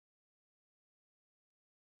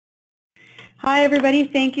Hi everybody,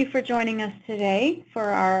 thank you for joining us today for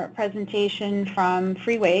our presentation from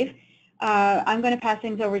FreeWave. I'm going to pass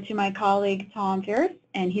things over to my colleague Tom Ferris,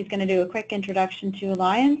 and he's going to do a quick introduction to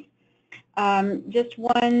Alliance. Just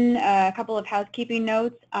a couple of housekeeping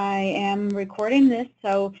notes. I am recording this,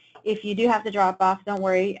 so if you do have to drop off, don't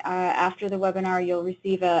worry. After the webinar, you'll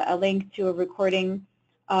receive a link to a recording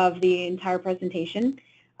of the entire presentation.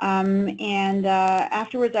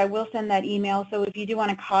 Afterwards, I will send that email, so if you do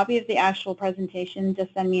want a copy of the actual presentation,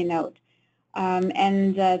 just send me a note.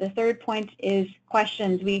 The third point is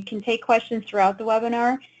questions. We can take questions throughout the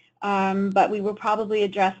webinar, but we will probably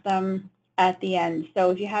address them at the end. So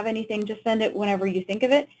if you have anything, just send it whenever you think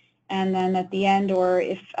of it, and then at the end, or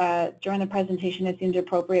if during the presentation it seems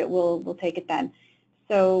appropriate, we'll take it then.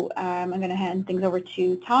 So I'm going to hand things over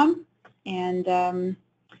to Tom, and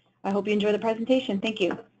I hope you enjoy the presentation. Thank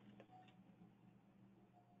you.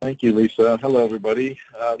 Thank you, Lisa. Hello, everybody.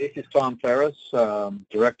 This is Tom Ferris,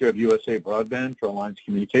 Director of USA Broadband for Alliance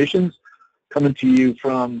Communications, coming to you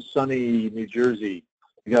from sunny New Jersey.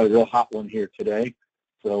 We got a real hot one here today.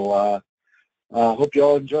 So hope you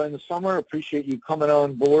all enjoying the summer. Appreciate you coming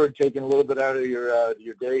on board, taking a little bit out of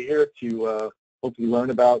your day here to hopefully learn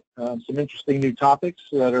about some interesting new topics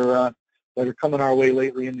that are coming our way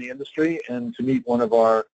lately in the industry, and to meet one of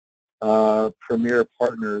our premier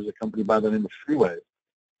partners, a company by the name of FreeWave.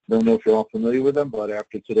 Don't know if you're all familiar with them, but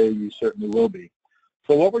after today, you certainly will be.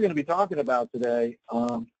 So what we're going to be talking about today,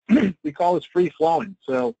 we call this free flowing.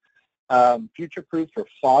 So future-proof for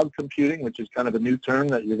fog computing, which is kind of a new term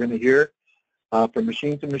that you're going to hear, for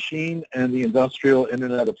machine-to-machine and the industrial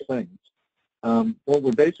Internet of Things. What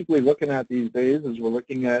we're basically looking at these days is we're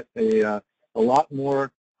looking at a lot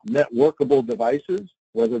more networkable devices,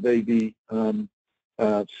 whether they be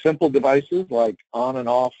simple devices like on and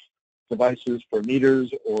off devices for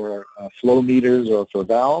meters or flow meters or for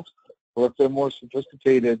valves, or if they're more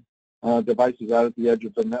sophisticated devices out at the edge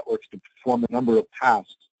of the networks to perform a number of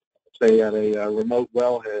tasks, say at a remote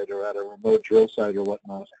wellhead or at a remote drill site or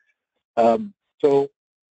whatnot. So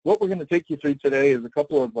what we're going to take you through today is a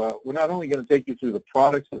couple of, we're not only going to take you through the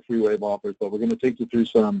products that FreeWave offers, but we're going to take you through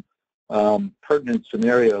some pertinent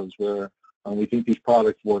scenarios where we think these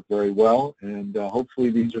products work very well, and hopefully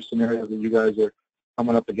these are scenarios that you guys are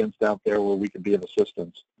coming up against out there where we can be of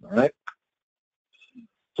assistance, all right?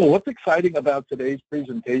 So what's exciting about today's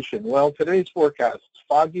presentation? Well, today's forecast is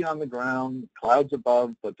foggy on the ground, clouds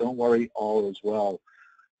above, but don't worry, all is well.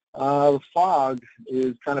 Fog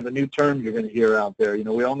is kind of a new term you're going to hear out there. You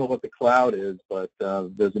know, we all know what the cloud is, but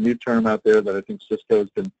there's a new term out there that I think Cisco has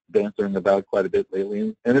been bantering about quite a bit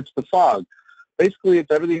lately, and it's the fog. Basically, it's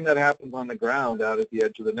everything that happens on the ground out at the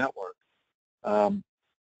edge of the network.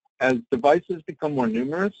 As devices become more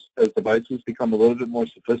numerous, as devices become a little bit more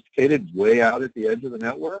sophisticated, way out at the edge of the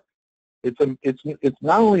network, it's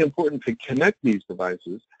not only important to connect these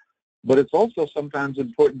devices, but it's also sometimes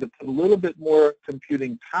important to put a little bit more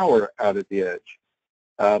computing power out at the edge,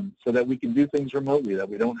 so that we can do things remotely, that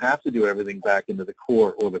we don't have to do everything back into the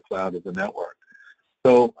core or the cloud of the network.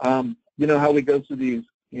 So you know how we go through these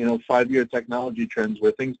 5-year technology trends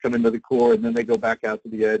where things come into the core and then they go back out to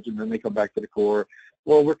the edge and then they come back to the core.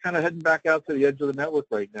 Well, we're kind of heading back out to the edge of the network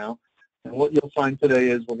right now. And what you'll find today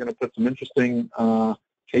is we're going to put some interesting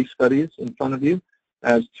case studies in front of you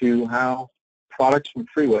as to how products from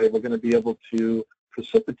FreeWave are going to be able to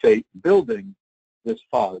precipitate building this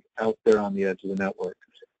fog out there on the edge of the network.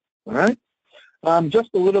 All right? Just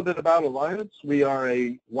a little bit about Alliance. We are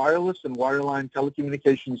a wireless and wireline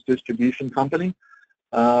telecommunications distribution company.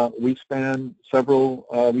 We span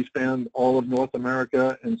all of North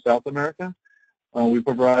America and South America. We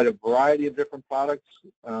provide a variety of different products,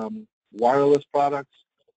 wireless products,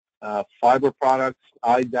 fiber products,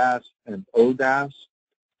 IDAS and ODAS,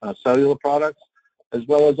 cellular products, as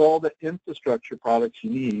well as all the infrastructure products you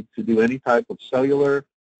need to do any type of cellular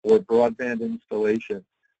or broadband installation.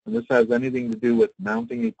 And this has anything to do with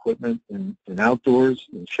mounting equipment in outdoors,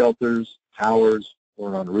 in shelters, towers,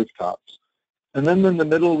 or on rooftops. And then in the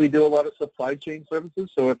middle, we do a lot of supply chain services.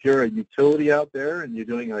 So if you're a utility out there and you're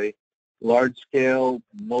doing a large-scale,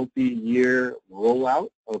 multi-year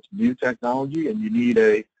rollout of new technology and you need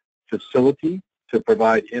a facility to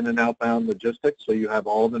provide in- and outbound logistics so you have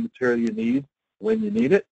all the material you need when you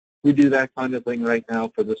need it, we do that kind of thing right now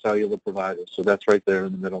for the cellular providers. So that's right there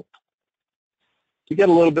in the middle. To get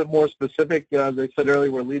a little bit more specific, as I said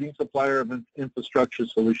earlier, we're a leading supplier of infrastructure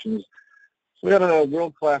solutions. So we have a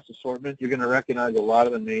world-class assortment. You're going to recognize a lot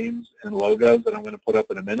of the names and logos that I'm going to put up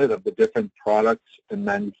in a minute of the different products and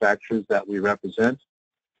manufacturers that we represent.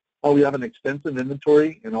 We have an extensive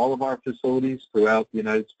inventory in all of our facilities throughout the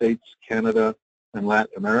United States, Canada, and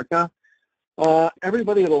Latin America.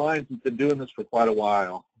 Everybody at Alliance has been doing this for quite a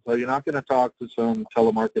while. So you're not going to talk to some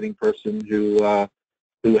telemarketing person who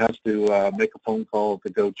has to make a phone call to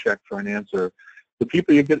go check for an answer. The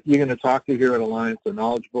people you're going to talk to here at Alliance are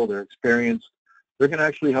knowledgeable, they're experienced, they're going to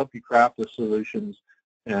actually help you craft the solutions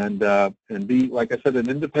and be, like I said, an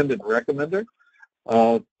independent recommender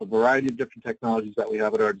of a variety of different technologies that we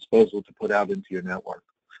have at our disposal to put out into your network.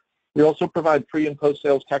 We also provide pre- and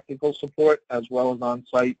post-sales technical support as well as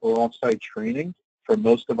on-site or off-site training for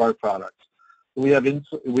most of our products. We have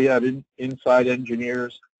inside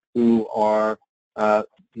engineers who are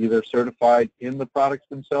either certified in the products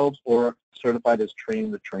themselves or certified as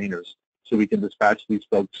train the trainers, so we can dispatch these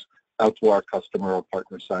folks out to our customer or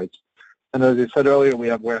partner sites. And as I said earlier, we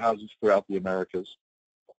have warehouses throughout the Americas.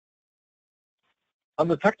 On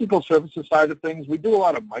the technical services side of things, we do a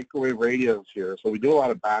lot of microwave radios here, so we do a lot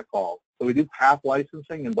of backhaul. So we do path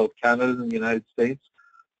licensing in both Canada and the United States.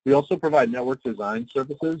 We also provide network design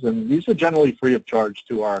services, and these are generally free of charge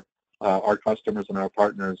to our customers and our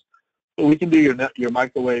partners. So we can do your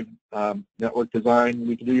microwave network design.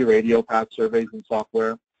 We can do your radio path surveys and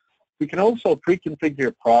software. We can also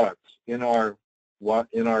pre-configure products in our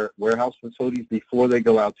warehouse facilities before they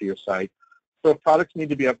go out to your site. So if products need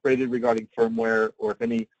to be upgraded regarding firmware, or if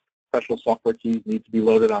any special software keys need to be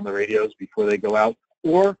loaded on the radios before they go out,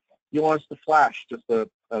 or you want us to flash just a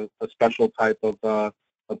special type of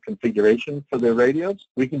configuration for the radios,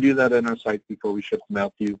 we can do that in our site before we ship them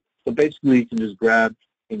out to you. So basically, you can just grab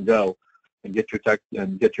and go and get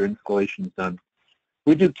your installations done.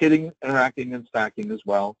 We do kitting and racking and stacking as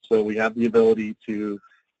well. So we have the ability to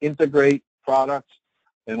integrate products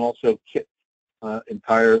and also kit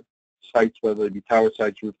entire sites, whether they be tower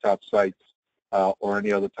sites, rooftop sites, or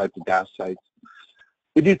any other type of gas sites.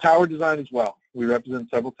 We do tower design as well. We represent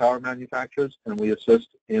several tower manufacturers, and we assist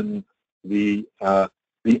in the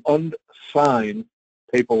unsigned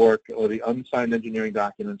paperwork or the unsigned engineering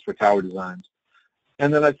documents for tower designs.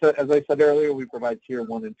 And then, as I said earlier, we provide Tier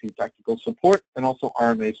 1 and 2 technical support and also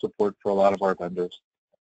RMA support for a lot of our vendors.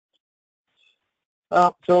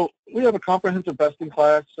 So we have a comprehensive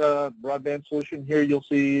best-in-class broadband solution here. You'll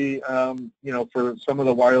see, for some of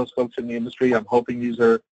the wireless folks in the industry, I'm hoping these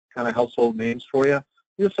are kind of household names for you.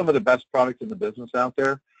 These are some of the best products in the business out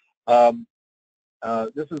there.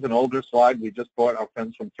 This is an older slide. We just brought our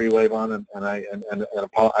friends from FreeWave on, and I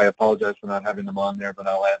apologize for not having them on there, but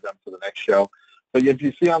I'll add them to the next show. But if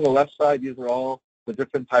you see on the left side, these are all the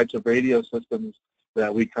different types of radio systems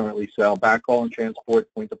that we currently sell: backhaul and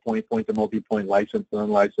transport, point-to-point, point-to-multipoint, licensed and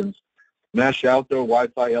unlicensed, mesh, outdoor,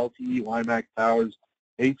 Wi-Fi, LTE, WiMAX towers,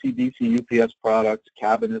 AC/DC, UPS products,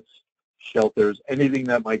 cabinets, shelters, anything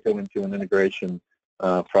that might go into an integration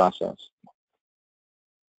process.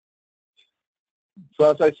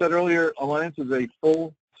 So as I said earlier, Alliance is a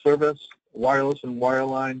full-service wireless and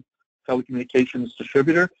wireline telecommunications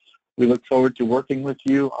distributor. We look forward to working with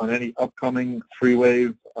you on any upcoming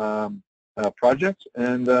FreeWave projects,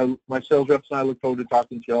 and my sales reps and I look forward to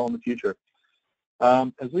talking to you all in the future.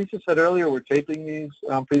 As Lisa said earlier, we're taping these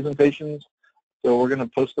presentations, so we're going to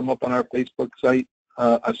post them up on our Facebook site,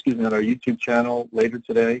 on our YouTube channel later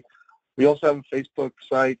today. We also have a Facebook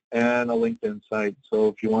site and a LinkedIn site, so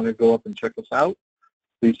if you want to go up and check us out,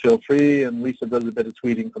 please feel free. And Lisa does a bit of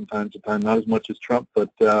tweeting from time to time, not as much as Trump, but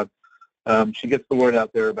she gets the word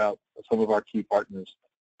out there about some of our key partners.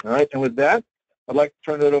 All right, and with that, I'd like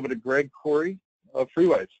to turn it over to Greg Corey of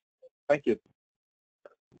FreeWave. Thank you.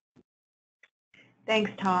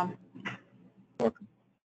 Thanks, Tom. Welcome.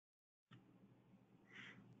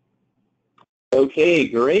 Okay,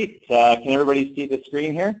 great. Can everybody see the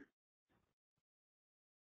screen here?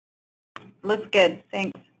 Looks good.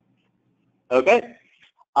 Thanks. Okay.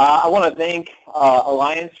 I want to thank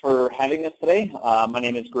Alliance for having us today. My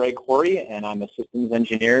name is Greg Corey, and I'm a systems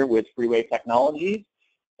engineer with FreeWave Technologies.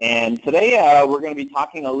 And today we're going to be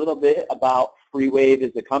talking a little bit about FreeWave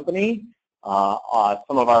as a company,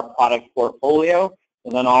 some of our product portfolio,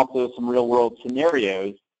 and then also some real-world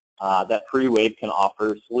scenarios that FreeWave can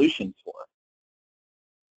offer solutions for.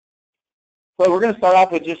 So we're going to start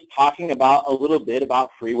off with just talking about a little bit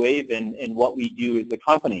about FreeWave and what we do as a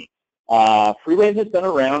company. FreeWave has been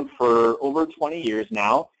around for over 20 years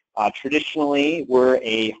now. Traditionally, we're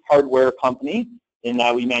a hardware company in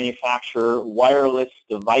that we manufacture wireless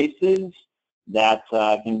devices that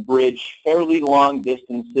can bridge fairly long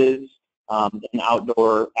distances in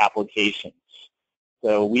outdoor applications.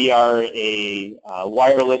 So we are a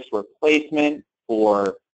wireless replacement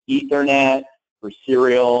for Ethernet, for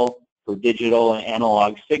serial, for digital and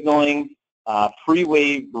analog signaling.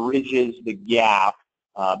 FreeWave bridges the gap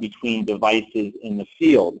between devices in the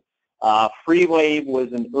field. FreeWave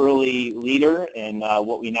was an early leader in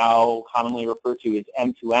what we now commonly refer to as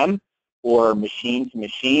M2M, or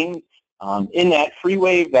machine-to-machine. In that,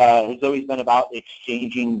 FreeWave has always been about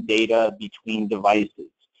exchanging data between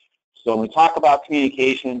devices. So when we talk about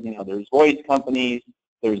communications, there's voice companies,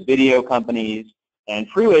 there's video companies, and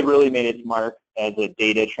FreeWave really made its mark as a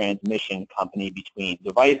data transmission company between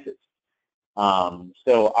devices.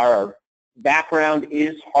 So our background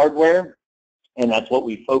is hardware, and that's what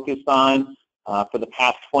we focused on for the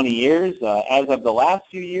past 20 years. As of the last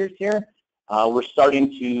few years here, we're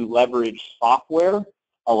starting to leverage software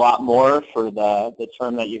a lot more for the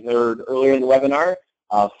term that you heard earlier in the webinar,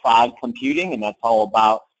 fog computing, and that's all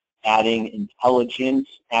about adding intelligence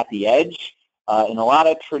at the edge. In a lot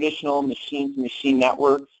of traditional machine-to-machine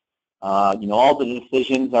networks, all the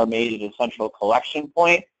decisions are made at a central collection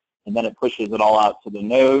point, and then it pushes it all out to the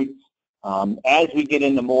nodes. As we get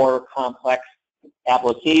into more complex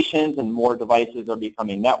applications and more devices are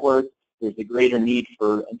becoming networked, there's a greater need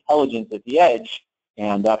for intelligence at the edge,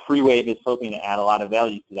 and FreeWave is hoping to add a lot of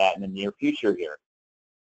value to that in the near future here.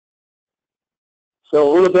 So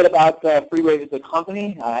a little bit about FreeWave as a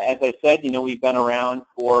company. As I said, we've been around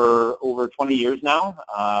for over 20 years now.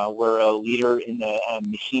 We're a leader in the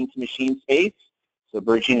machine-to-machine space, so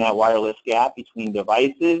bridging that wireless gap between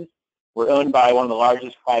devices. We're owned by one of the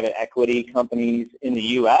largest private equity companies in the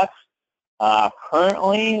U.S.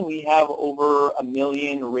 Currently, we have over 1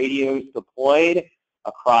 million radios deployed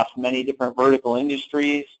across many different vertical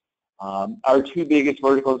industries. Our two biggest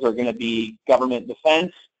verticals are going to be government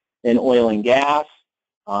defense and oil and gas.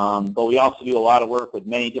 But we also do a lot of work with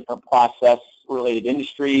many different process-related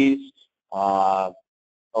industries,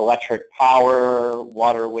 electric power,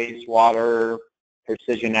 water, wastewater,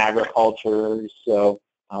 precision agriculture. So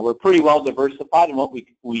we're pretty well diversified in what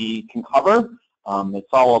we can cover.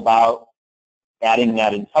 It's all about adding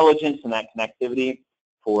that intelligence and that connectivity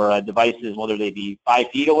for devices, whether they be 5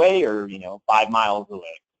 feet away or 5 miles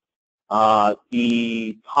away.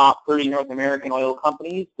 The top 30 North American oil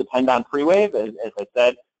companies depend on FreeWave. As I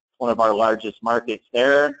said, it's one of our largest markets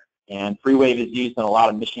there, and FreeWave is used in a lot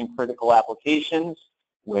of mission-critical applications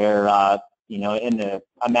where, in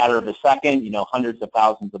a matter of a second, hundreds of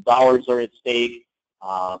thousands of dollars are at stake.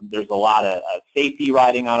 There's a lot of safety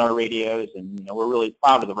riding on our radios, and we're really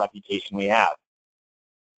proud of the reputation we have.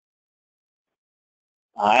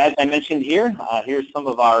 As I mentioned here, here's some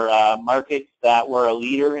of our markets that we're a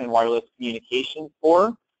leader in wireless communications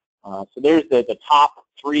for. So there's the top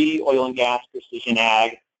 3: oil and gas, precision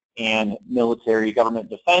ag, and military government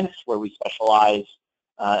defense, where we specialize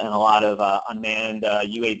in a lot of unmanned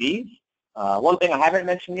UAVs. One thing I haven't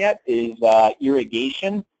mentioned yet is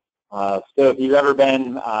irrigation. So if you've ever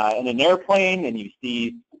been in an airplane and you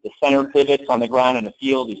see the center pivots on the ground in the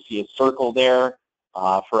field, you see a circle there.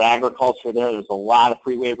 For agriculture there's a lot of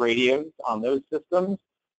FreeWave radios on those systems.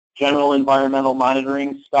 General environmental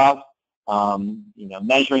monitoring stuff,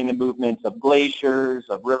 measuring the movements of glaciers,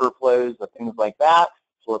 of river flows, of things like that.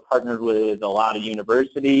 So we're partnered with a lot of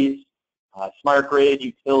universities, smart grid,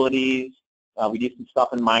 utilities. We do some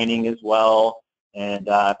stuff in mining as well. And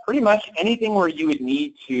pretty much anything where you would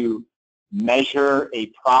need to measure a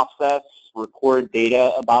process, record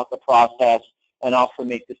data about the process, and also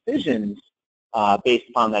make decisions based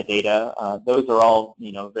upon that data. Those are all,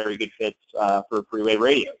 very good fits for FreeWave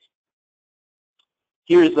radios.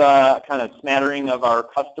 Here's a kind of smattering of our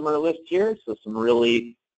customer list here. So some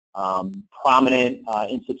really prominent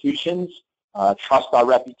institutions trust our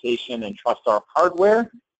reputation and trust our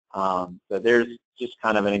hardware. So there's just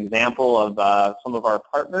kind of an example of some of our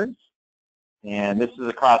partners. And this is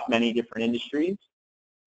across many different industries.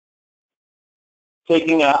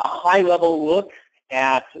 Taking a high-level look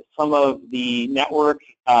at some of the network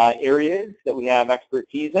areas that we have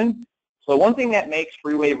expertise in. So one thing that makes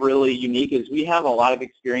FreeWave really unique is we have a lot of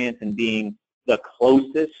experience in being the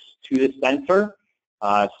closest to the sensor.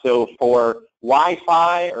 So for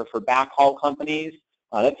Wi-Fi or for backhaul companies,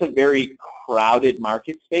 that's a very crowded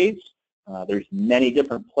market space. There's many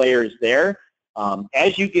different players there.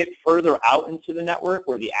 As you get further out into the network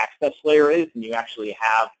where the access layer is and you actually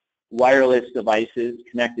have wireless devices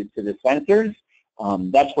connected to the sensors,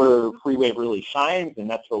 that's where FreeWave really shines, and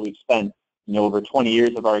that's where we've spent over 20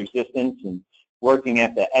 years of our existence and working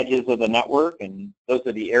at the edges of the network, and those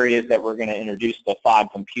are the areas that we're going to introduce to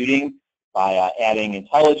fog computing by adding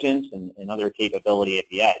intelligence and other capability at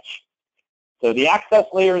the edge. So the access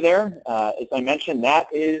layer there, as I mentioned, that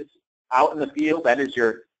is out in the field. That is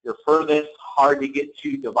your furthest hard to get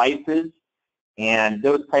to devices, and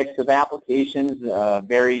those types of applications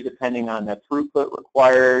vary depending on the throughput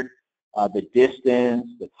required, the distance,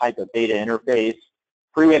 the type of data interface.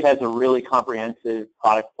 FreeWave has a really comprehensive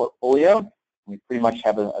product portfolio. We pretty much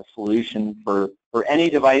have a solution for any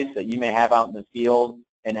device that you may have out in the field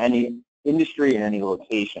in any industry in any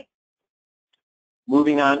location.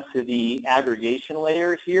 Moving on to the aggregation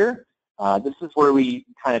layer here, this is where we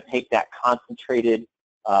kind of take that concentrated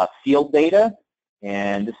field data,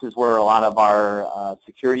 and this is where a lot of our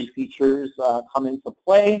security features come into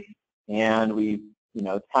play, and we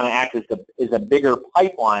kind of act as a bigger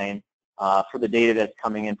pipeline for the data that's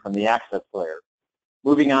coming in from the access layer.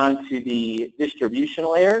 Moving on to the distribution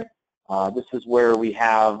layer, this is where we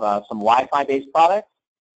have some Wi-Fi based products,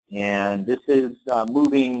 and this is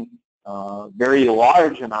moving very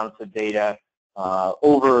large amounts of data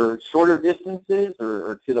over shorter distances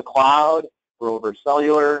or to the cloud or over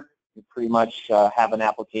cellular. We pretty much have an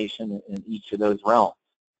application in each of those realms.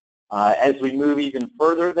 As we move even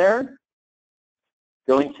further there,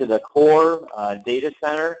 going to the core data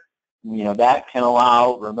center, that can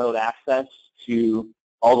allow remote access to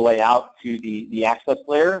all the way out to the access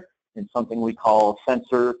layer in something we call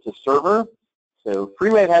sensor to server. So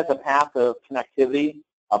FreeWave has a path of connectivity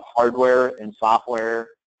of hardware and software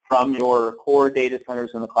from your core data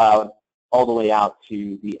centers in the cloud all the way out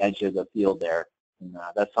to the edge of the field there. And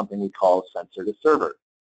that's something we call sensor to server.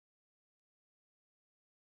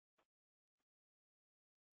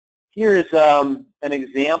 Here's an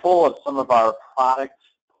example of some of our product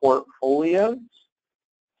portfolios.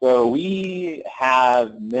 So we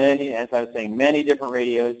have many, as I was saying, many different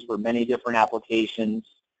radios for many different applications.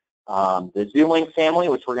 The ZoomLink family,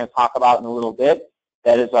 which we're going to talk about in a little bit,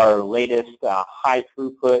 that is our latest high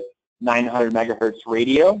throughput 900 megahertz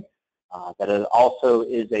radio. That also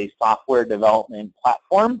is a software development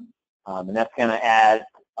platform, and that's going to add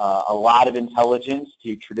a lot of intelligence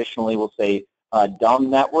to traditionally, we'll say, dumb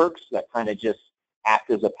networks that kind of just act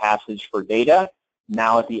as a passage for data.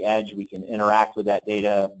 Now at the edge, we can interact with that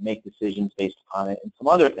data, make decisions based upon it, and some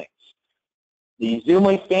other things. The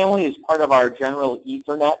ZoomLink family is part of our general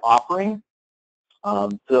Ethernet offering.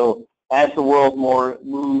 So as the world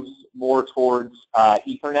moves more towards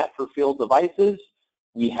Ethernet for field devices,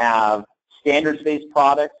 we have standards-based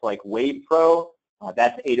products like WavePro.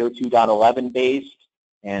 That's 802.11 based,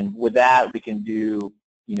 and with that we can do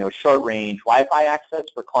short-range Wi-Fi access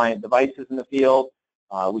for client devices in the field.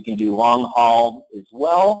 We can do long-haul as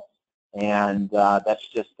well, and that's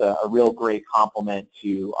just a real great complement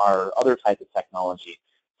to our other type of technology.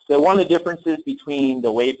 So one of the differences between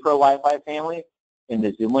the WavePro Wi-Fi family and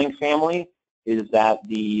the ZoomLink family is that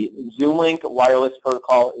the ZoomLink wireless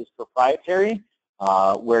protocol is proprietary,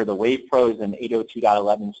 where the WavePro is an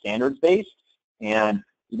 802.11 standards-based. And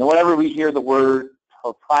whenever we hear the word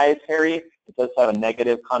proprietary, it does have a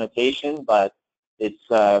negative connotation, but it's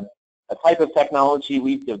a type of technology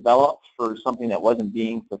we've developed for something that wasn't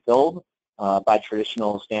being fulfilled by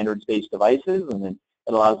traditional standards-based devices, and then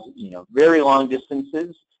it allows very long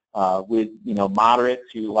distances with moderate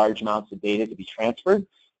to large amounts of data to be transferred.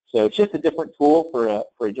 So it's just a different tool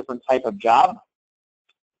for a different type of job.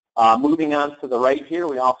 Moving on to the right here,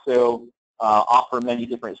 we also offer many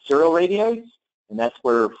different serial radios, and that's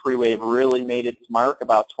where FreeWave really made its mark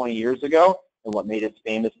about 20 years ago, and what made us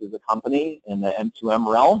famous as a company in the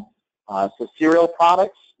M2M realm. So serial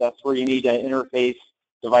products, that's where you need to interface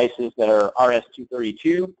devices that are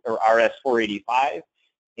RS-232 or RS-485.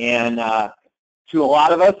 And to a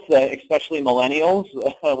lot of us, especially millennials,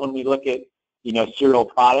 when we look at serial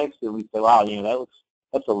products, and we say, wow,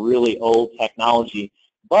 that's a really old technology.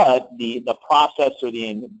 But the process or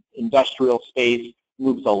the industrial space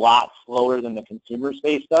moves a lot slower than the consumer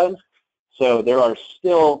space does. So there are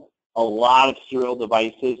still a lot of serial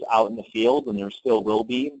devices out in the field, and there still will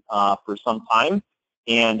be for some time.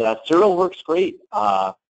 And serial works great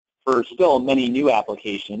for still many new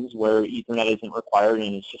applications where Ethernet isn't required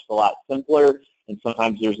and it's just a lot simpler, and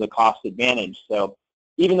sometimes there's a cost advantage. So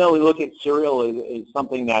even though we look at serial as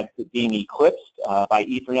something that's being eclipsed by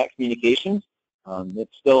Ethernet communications,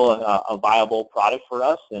 it's still a viable product for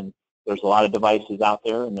us, and there's a lot of devices out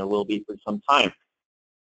there, and there will be for some time.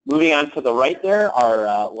 Moving on to the right there,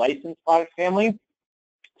 our licensed product family.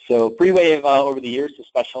 So FreeWave over the years has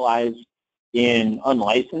specialized in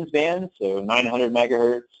unlicensed bands, so 900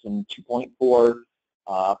 megahertz and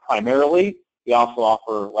 2.4 primarily. We also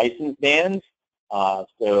offer licensed bands.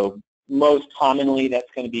 So most commonly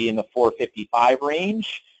that's going to be in the 455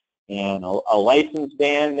 range. And a licensed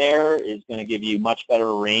band there is going to give you much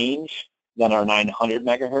better range than our 900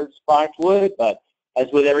 megahertz product would. But as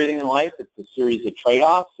with everything in life, it's a series of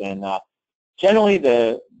trade-offs. And generally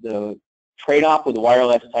the trade-off with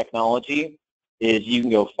wireless technology is you can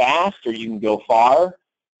go fast or you can go far.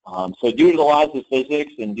 So due to the laws of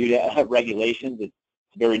physics and due to regulations, it's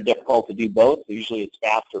It's very difficult to do both. Usually it's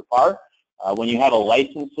fast or far. When you have a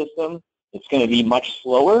licensed system, it's going to be much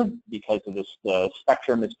slower because of this, the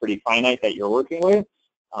spectrum is pretty finite that you're working with,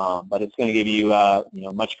 but it's going to give you,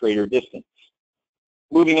 much greater distance.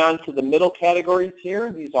 Moving on to the middle categories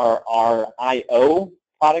here, these are our I/O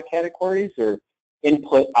product categories, or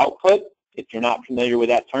input-output, if you're not familiar with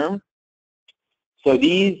that term. So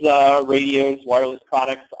these radios, wireless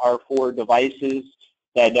products, are for devices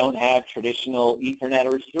that don't have traditional Ethernet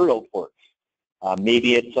or serial ports.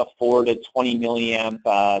 Maybe it's a 4 to 20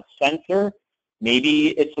 milliamp sensor. Maybe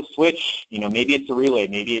it's a switch. Maybe it's a relay.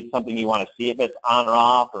 Maybe it's something you want to see if it's on or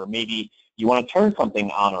off, or maybe you want to turn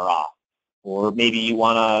something on or off, or maybe you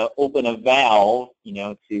want to open a valve,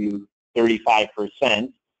 to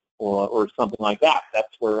 35%, or something like that.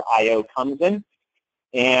 That's where I/O comes in.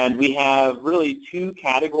 And we have really two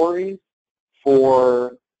categories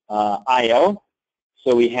for I/O.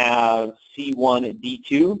 So we have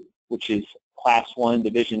C1D2, which is Class 1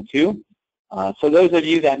 Division 2. So those of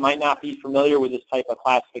you that might not be familiar with this type of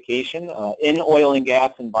classification, in oil and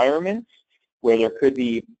gas environments where there could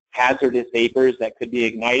be hazardous vapors that could be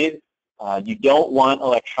ignited, you don't want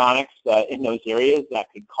electronics in those areas that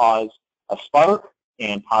could cause a spark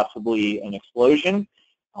and possibly an explosion.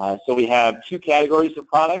 So we have two categories of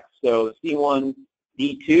products. So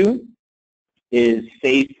C1D2 is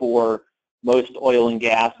safe for most oil and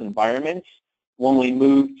gas environments. When we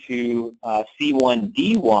move to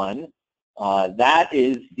C1D1, that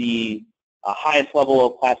is the highest level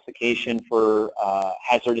of classification for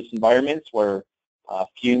hazardous environments where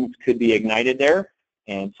fumes could be ignited there.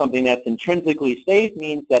 And something that's intrinsically safe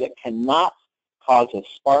means that it cannot cause a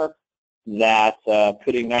spark that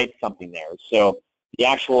could ignite something there. So the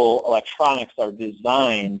actual electronics are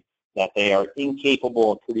designed that they are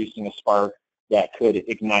incapable of producing a spark that could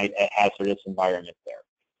ignite a hazardous environment there.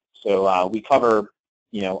 So we cover,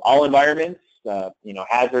 all environments,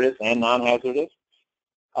 hazardous and non-hazardous.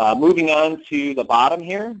 Moving on to the bottom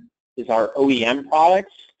here is our OEM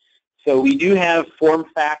products. So we do have form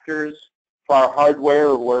factors for our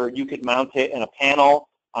hardware where you could mount it in a panel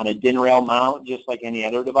on a DIN rail mount just like any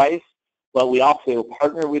other device. But we also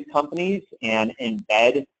partner with companies and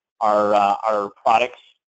embed our products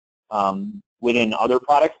within other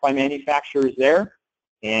products by manufacturers there.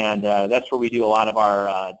 And that's where we do a lot of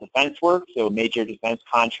our defense work. So major defense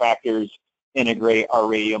contractors integrate our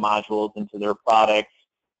radio modules into their products.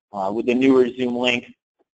 With the newer ZoomLink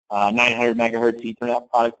 900 megahertz Ethernet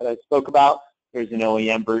product that I spoke about, there's an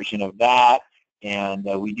OEM version of that. And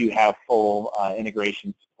we do have full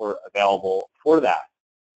integration support available for that.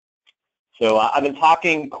 So I've been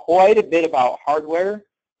talking quite a bit about hardware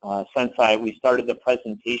since we started the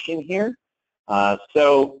presentation here.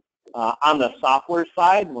 So on the software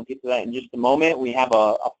side, and we'll get to that in just a moment, we have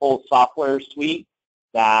a full software suite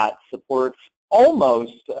that supports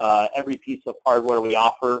almost every piece of hardware we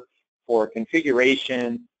offer for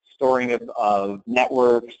configuration, storing of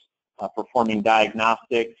networks, performing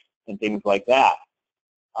diagnostics, and things like that.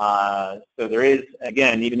 So there is,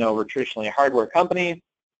 again, even though we're traditionally a hardware company,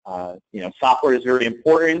 software is very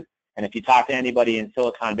important. And if you talk to anybody in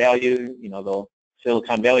Silicon Valley, they'll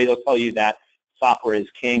tell you that software is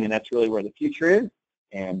king, and that's really where the future is.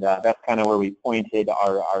 And that's kind of where we pointed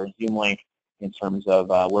our ZoomLink in terms of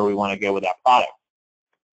where we want to go with that product.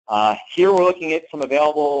 Here we're looking at some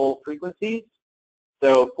available frequencies.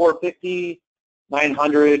 So 450,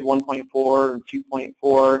 900, 1.4, and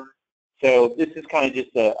 2.4. So this is kind of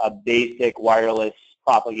just a basic wireless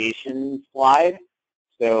propagation slide.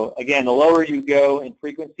 So again, the lower you go in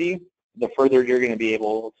frequency, the further you're going to be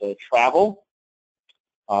able to travel.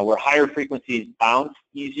 Where higher frequencies bounce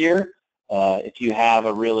easier, if you have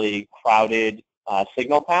a really crowded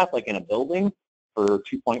signal path, like in a building for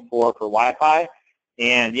 2.4 for Wi-Fi,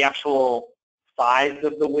 and the actual size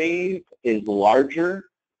of the wave is larger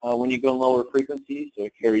when you go in lower frequencies, so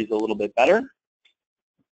it carries a little bit better.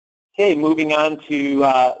 Okay, moving on to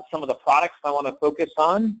some of the products I want to focus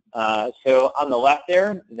on. So on the left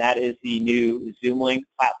there, that is the new ZoomLink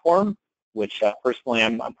platform, which personally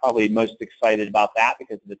I'm probably most excited about that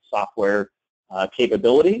because of its software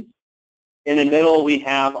capabilities. In the middle, we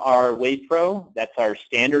have our WavePro. That's our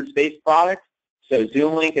standards-based product. So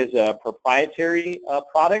ZoomLink is a proprietary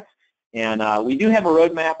product, and we do have a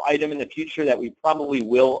roadmap item in the future that we probably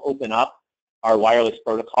will open up our wireless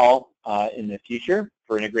protocol in the future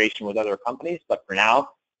for integration with other companies, but for now,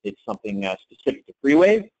 it's something specific to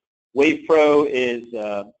FreeWave. WavePro is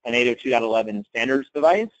an 802.11 standards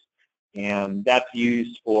device, and that's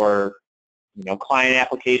used for client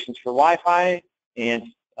applications for Wi-Fi and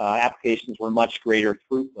applications where much greater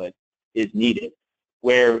throughput is needed.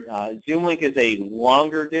 where ZoomLink is a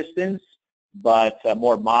longer distance but a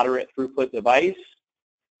more moderate throughput device.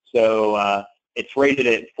 So it's rated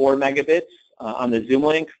at 4 megabits on the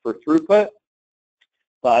ZoomLink for throughput,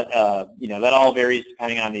 but that all varies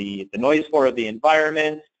depending on the noise floor of the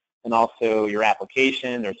environment and also your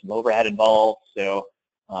application. There's some overhead involved. So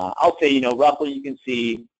I'll say, roughly you can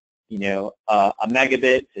see, a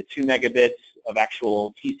megabit to 2 megabits of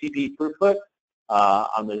actual TCP throughput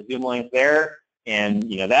on the ZoomLink there, and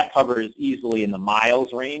that covers easily in the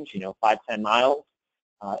miles range, 5-10 miles.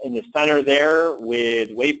 In the center there with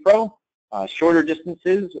WavePro, shorter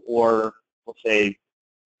distances, or we'll say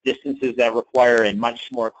distances that require a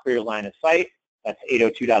much more clear line of sight. That's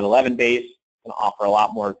 802.11 base, can offer a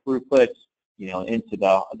lot more throughput, into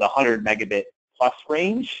the 100 megabit plus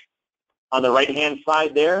range. On the right-hand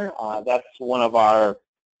side there, that's one of our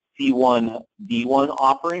C1D1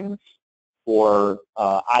 offerings for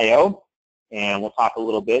I/O, and we'll talk a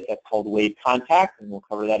little bit. That's called Wave Contact, and we'll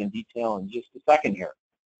cover that in detail in just a second here.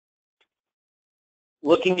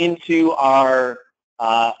 Looking into our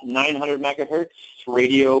 900 megahertz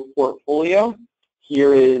radio portfolio,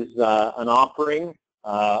 here is an offering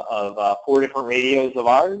of 4 different radios of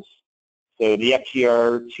ours. So the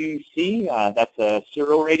FGR2C, that's a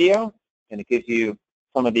serial radio, and it gives you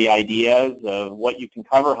some of the ideas of what you can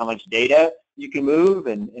cover, how much data you can move,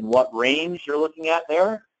 and what range you're looking at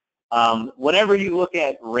there. Whenever you look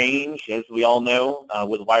at range, as we all know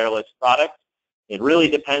with wireless products, it really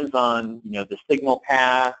depends on the signal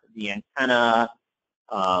path, the antenna,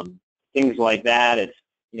 things like that. It's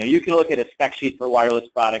you can look at a spec sheet for wireless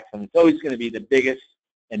products, and it's always going to be the biggest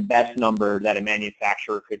and best number that a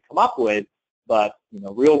manufacturer could come up with. But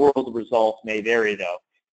real world results may vary though.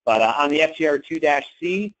 But on the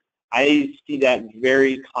FGR2-C, I see that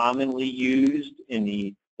very commonly used in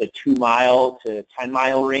the 2-mile to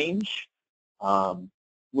 10-mile range.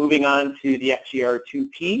 Moving on to the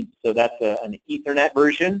FGR2P, so that's an Ethernet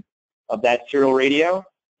version of that serial radio.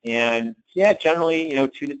 And yeah, generally, 2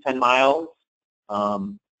 to 10 miles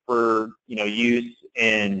for, use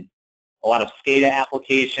in a lot of SCADA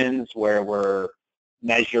applications where we're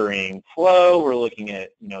measuring flow, we're looking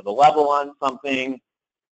at, the level on something,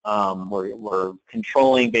 we're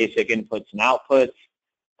controlling basic inputs and outputs.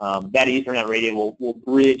 That Ethernet radio will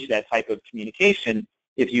bridge that type of communication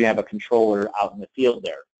if you have a controller out in the field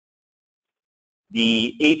there.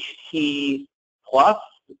 The HT Plus,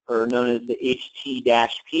 or known as the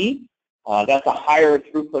HT-P, that's a higher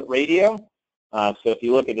throughput radio. So if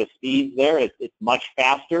you look at the speeds there, it's much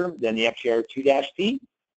faster than the FGR2-P,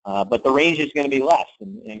 but the range is going to be less.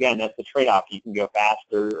 And again, that's the trade-off. You can go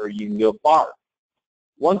faster or you can go far.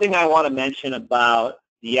 One thing I want to mention about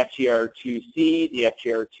the FGR2C, the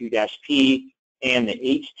FGR2-P, and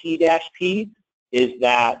the HT-P is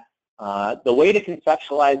that the way to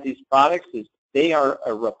conceptualize these products is they are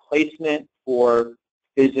a replacement for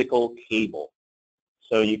physical cable.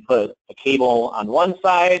 So you put a cable on one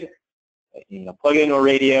side, plug it into a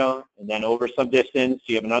radio, and then over some distance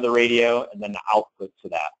you have another radio, and then the output to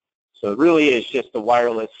that. So it really is just a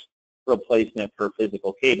wireless replacement for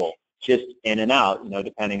physical cable, just in and out,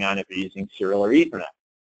 depending on if you're using serial or Ethernet.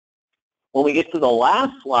 When we get to the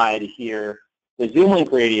last slide here, the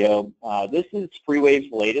ZoomLink radio, this is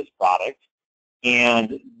FreeWave's latest product,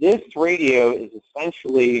 and this radio is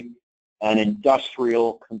essentially an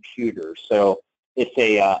industrial computer. So it's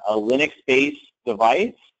a Linux-based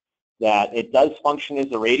device that it does function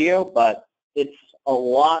as a radio, but it's a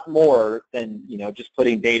lot more than just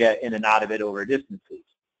putting data in and out of it over distances.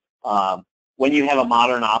 When you have a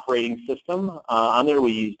modern operating system on there,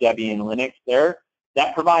 we use Debian Linux there.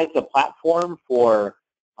 That provides a platform for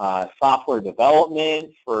software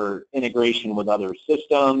development, for integration with other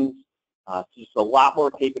systems. Just a lot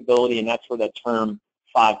more capability, and that's where the term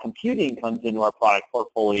cloud computing comes into our product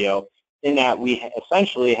portfolio, in that we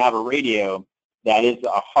essentially have a radio that is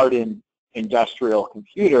a hardened industrial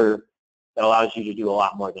computer that allows you to do a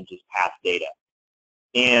lot more than just pass data.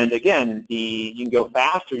 And again, you can go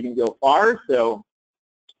fast or you can go far, so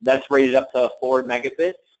that's rated up to 4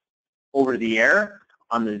 megabits over the air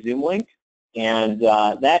on the ZoomLink, and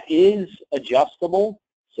that is adjustable,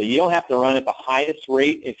 so you don't have to run at the highest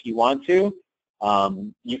rate if you want to.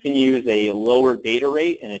 You can use a lower data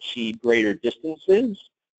rate and achieve greater distances.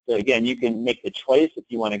 So again, you can make the choice if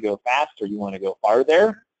you want to go fast or you want to go far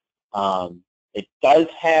there. It does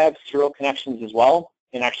have serial connections as well,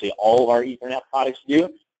 and actually all of our Ethernet products do.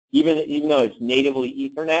 Even though it's natively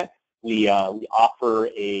Ethernet, we offer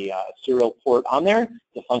a serial port on there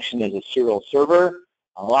to function as a serial server.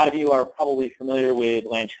 A lot of you are probably familiar with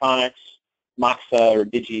Lantronix, Moxa, or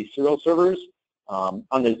Digi serial servers. On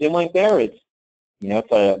the ZoomLink there, it's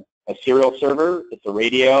it's a serial server, it's a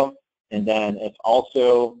radio, and then it's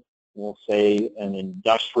also, we'll say, an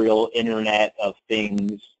industrial Internet of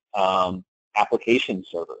Things application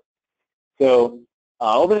server. So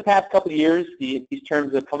over the past couple of years, these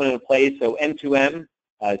terms have come into play. So M2M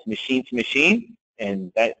is machine to machine,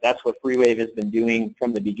 and that's what FreeWave has been doing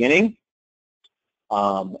from the beginning.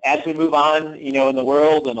 As we move on, in the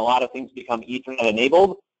world and a lot of things become Ethernet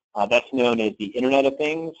enabled, that's known as the Internet of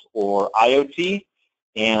Things, or IoT.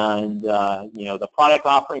 And the product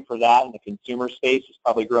offering for that in the consumer space is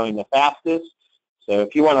probably growing the fastest. So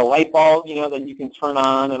if you want a light bulb, then you can turn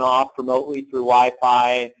on and off remotely through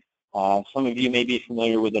Wi-Fi. Some of you may be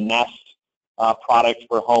familiar with the Nest product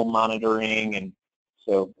for home monitoring, and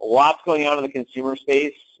so lots going on in the consumer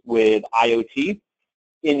space with IoT.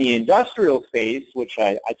 In the industrial space, which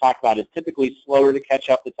I talked about, is typically slower to catch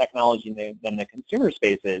up to technology than the consumer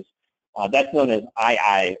space is. That's known as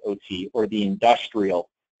IIoT, or the Industrial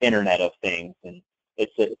Internet of Things, and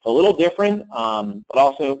it's a little different, but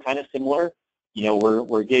also kind of similar.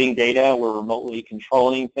 We're getting data, we're remotely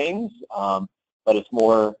controlling things, but it's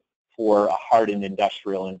more for a hardened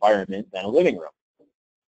industrial environment than a living room.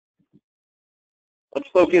 Let's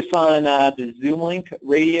focus on the ZoomLink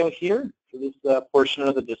radio here for this portion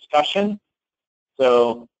of the discussion.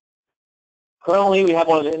 So currently we have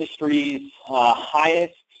one of the industry's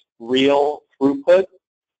highest real throughput.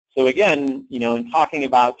 So again, in talking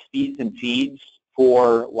about speeds and feeds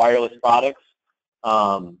for wireless products,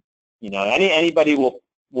 anybody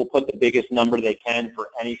will put the biggest number they can for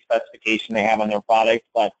any specification they have on their product,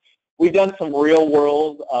 but we've done some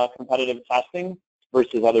real-world competitive testing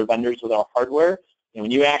versus other vendors with our hardware, and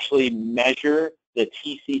when you actually measure the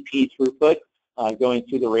TCP throughput going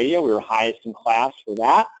through the radio, we were highest in class for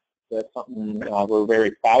that. So that's something we're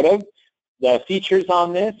very proud of. The features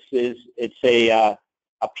on this is it's a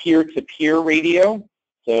peer-to-peer radio.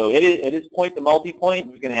 So it is point to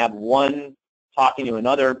multi-point. You can have one talking to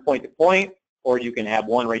another point-to-point, or you can have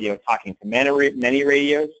one radio talking to many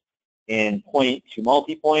radios in point to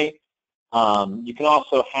multi-point. You can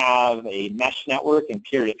also have a mesh network and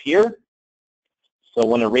peer-to-peer. So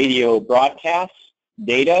when a radio broadcasts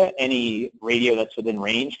data, any radio that's within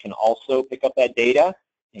range can also pick up that data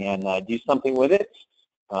and do something with it.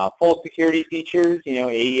 Full security features,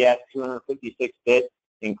 AES 256-bit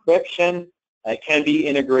encryption. It can be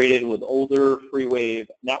integrated with older FreeWave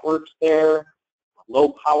networks there,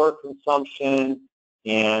 low power consumption,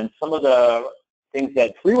 and some of the things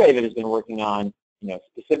that FreeWave has been working on,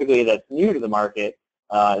 specifically that's new to the market,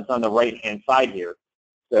 is on the right-hand side here.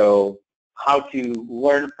 So how to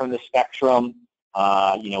learn from the spectrum,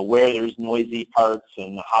 where there's noisy parts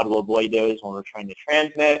and how to avoid those when we're trying to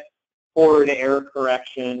transmit, forward error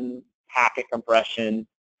correction, packet compression,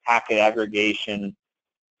 packet aggregation.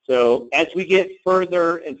 So as we get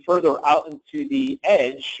further and further out into the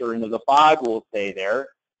edge, or into the fog, we'll say there,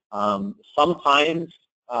 sometimes,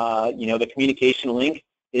 the communication link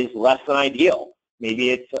is less than ideal. Maybe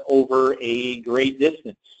it's over a great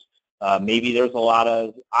distance. Maybe there's a lot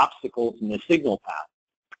of obstacles in the signal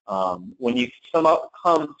path. When you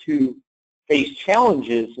come to face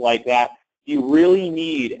challenges like that, you really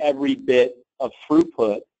need every bit of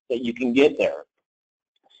throughput that you can get there.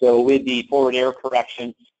 So with the forward error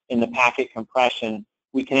correction and the packet compression,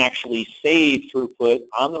 we can actually save throughput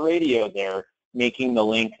on the radio there, making the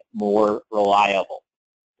link more reliable.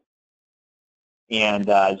 And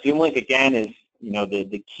ZoomLink, again, is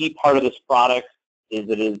the key part of this product is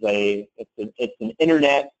it's an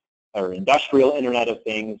internet, or industrial Internet of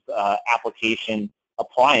Things application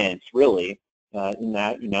appliance, really. In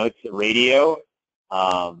that, it's a radio,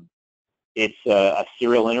 it's a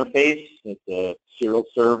serial interface, it's a serial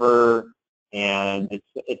server, and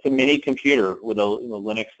it's a mini computer with a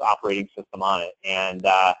Linux operating system on it. And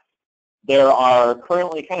there are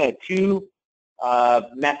currently kind of two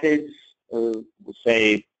methods, or we'll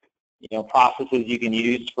say, processes you can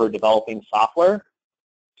use for developing software.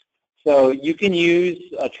 So you can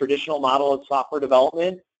use a traditional model of software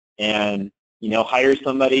development and hire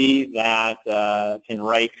somebody that can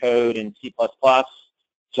write code in C++,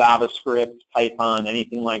 JavaScript, Python,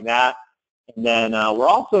 anything like that. And then we're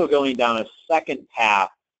also going down a second path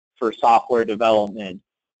for software development.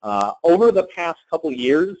 Over the past couple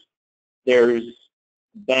years, there's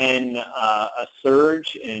been a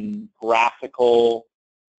surge in graphical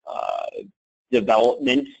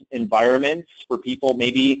development environments for people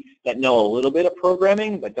maybe that know a little bit of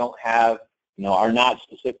programming but don't have, are not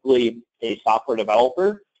specifically a software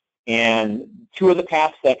developer. And two of the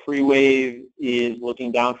paths that FreeWave is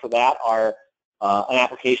looking down for that are an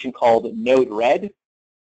application called Node-RED.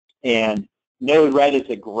 And Node-RED is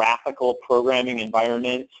a graphical programming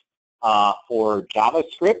environment for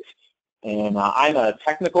JavaScript. And I'm a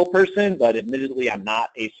technical person, but admittedly I'm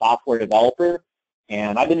not a software developer.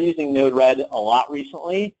 And I've been using Node-RED a lot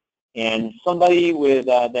recently. And somebody with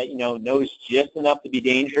that knows just enough to be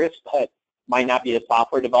dangerous, but might not be a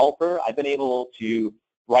software developer, I've been able to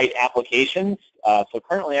write applications. So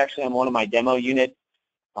currently, actually, I'm one of my demo units.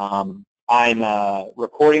 I'm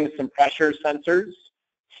recording some pressure sensors,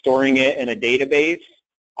 storing it in a database.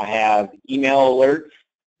 I have email alerts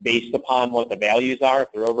based upon what the values are.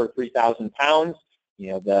 If they're over 3,000 pounds,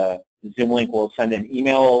 the Zoom link will send an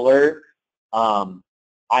email alert.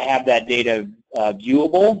 I have that data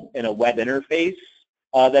viewable in a web interface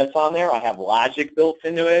that's on there. I have logic built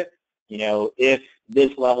into it. If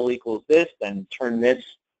this level equals this, then turn this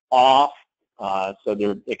off, so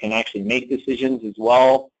it can actually make decisions as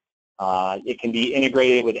well. It can be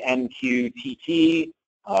integrated with MQTT,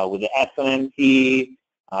 with the SNMP.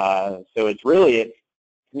 So it's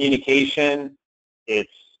communication,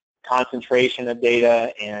 it's concentration of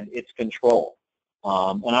data, and it's control.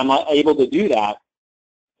 And I'm able to do that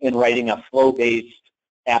in writing a flow-based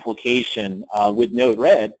application with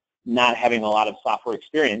Node-RED, not having a lot of software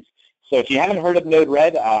experience. So if you haven't heard of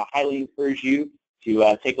Node-RED, I highly encourage you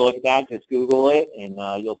to take a look at that. Just Google it, and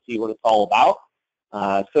you'll see what it's all about.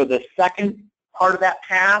 So the second part of that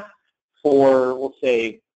path for, we'll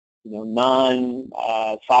say,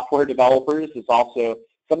 non-software developers is also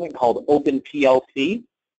something called OpenPLC.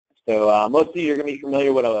 So most of you are going to be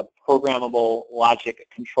familiar with what a programmable logic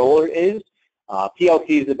controller is.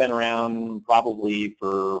 PLCs have been around probably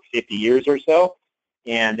for 50 years or so,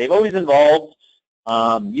 and they've always involved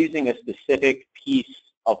using a specific piece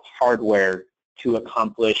of hardware to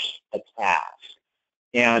accomplish a task.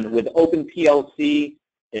 And with OpenPLC,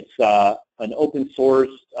 it's an open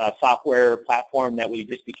source software platform that we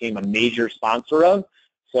just became a major sponsor of.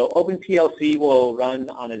 So OpenPLC will run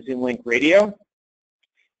on a Zoom Link radio,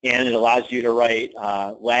 and it allows you to write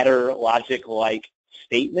ladder logic-like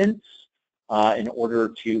statements in order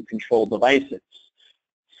to control devices.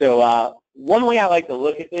 So one way I like to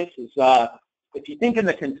look at this is if you think in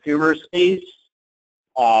the consumer space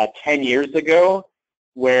 10 years ago,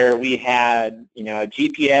 where we had a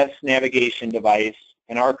GPS navigation device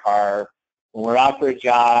in our car. When we're out for a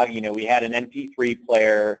jog, we had an MP3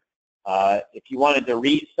 player. If you wanted to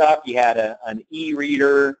read stuff, you had an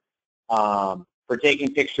e-reader. For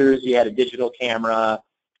taking pictures, you had a digital camera,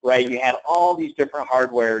 right? You had all these different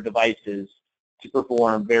hardware devices to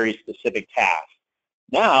perform very specific tasks.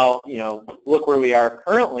 Now, look where we are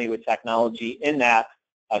currently with technology in that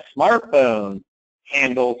a smartphone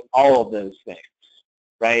handles all of those things,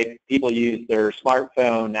 right? People use their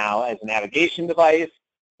smartphone now as a navigation device.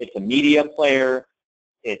 It's a media player.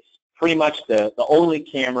 It's pretty much the only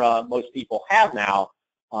camera most people have now,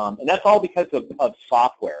 and that's all because of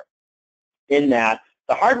software. In that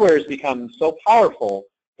the hardware has become so powerful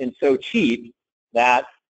and so cheap that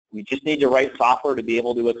we just need to write software to be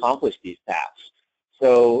able to accomplish these tasks.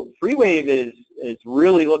 So FreeWave is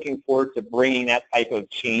really looking forward to bringing that type of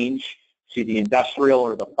change to the industrial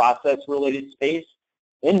or the process-related space.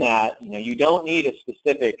 In that, you don't need a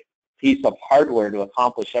specific piece of hardware to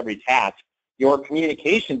accomplish every task. Your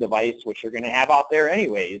communication device, which you're going to have out there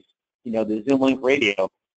anyways, the Zoom Link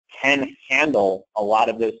radio, can handle a lot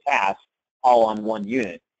of those tasks all on one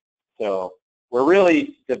unit. So we're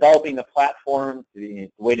really developing the platform. The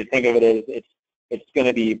way to think of it is it's going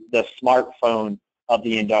to be the smartphone of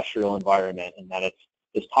the industrial environment, and that it's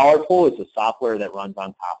as powerful as the software that runs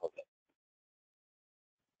on top of it.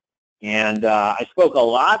 And I spoke a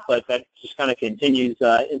lot, but that just kind of continues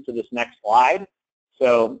into this next slide.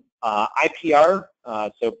 So IPR,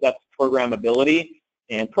 so that's programmability.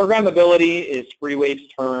 And programmability is FreeWave's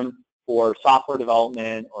term for software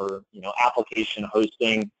development or application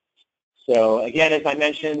hosting. So again, as I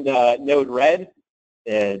mentioned, Node-RED,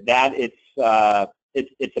 it's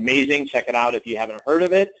amazing. Check it out if you haven't heard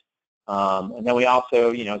of it. And then we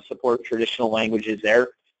also support traditional languages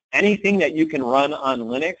there. Anything that you can run on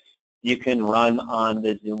Linux, you can run on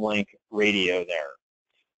the Zoom Link radio there.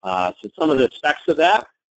 So some of the specs of that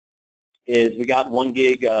is we got 1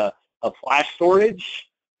 gig of flash storage,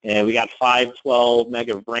 and we got 512 meg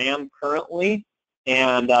of RAM currently,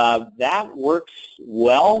 and that works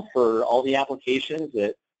well for all the applications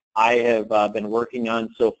that I have been working on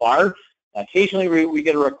so far. Occasionally we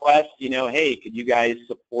get a request, hey, could you guys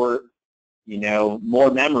support, more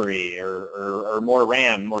memory or more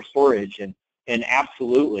RAM, more storage, and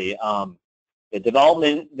absolutely. The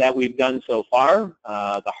development that we've done so far,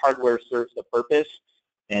 the hardware serves the purpose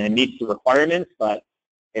and it meets the requirements, but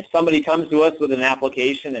if somebody comes to us with an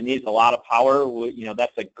application that needs a lot of power,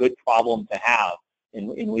 that's a good problem to have, and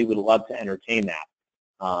we would love to entertain that.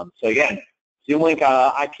 So again, ZoomLink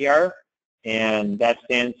IPR, and that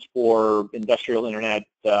stands for Industrial Internet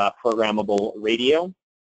Programmable Radio.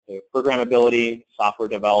 So programmability, software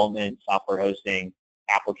development, software hosting,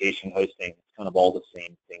 application hosting, it's kind of all the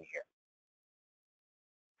same thing here.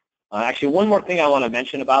 Actually, one more thing I want to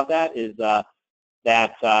mention about that is that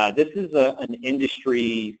this is an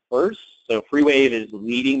industry first. So FreeWave is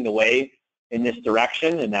leading the way in this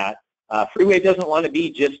direction, and that FreeWave doesn't want to be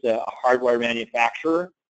just a hardware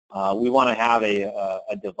manufacturer. We want to have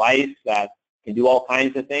a device that can do all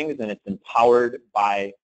kinds of things, and it's empowered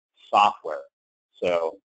by software.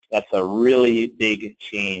 So that's a really big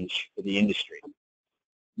change for the industry.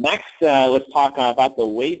 Next, let's talk about the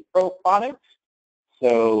WavePro product.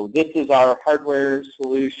 So this is our hardware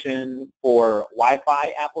solution for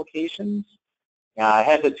Wi-Fi applications. It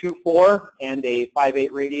has a 2.4 and a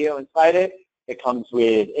 5.8 radio inside it. It comes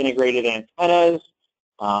with integrated antennas.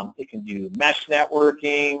 It can do mesh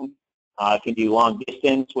networking. It can do long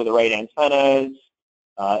distance with the right antennas.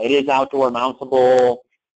 It is outdoor mountable.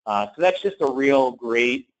 So that's just a real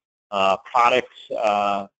great product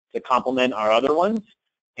to complement our other ones.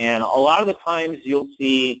 And a lot of the times you'll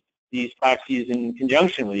see these products used in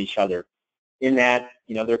conjunction with each other, in that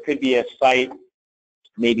there could be a site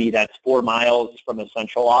maybe that's 4 miles from a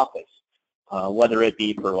central office, whether it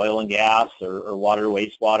be for oil and gas or water,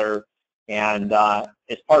 wastewater. And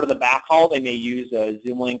as part of the backhaul, they may use a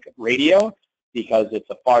ZoomLink radio because it's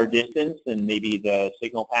a far distance and maybe the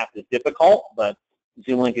signal path is difficult, but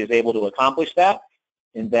ZoomLink is able to accomplish that.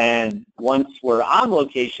 And then once we're on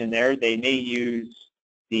location there, they may use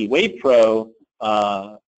the WavePro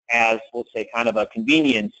as, we'll say, kind of a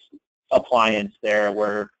convenience appliance there,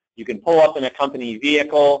 where you can pull up in a company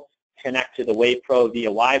vehicle, connect to the WavePro via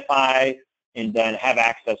Wi-Fi, and then have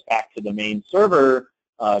access back to the main server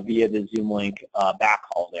via the ZoomLink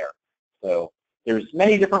backhaul there. So there's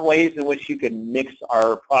many different ways in which you can mix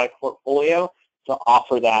our product portfolio to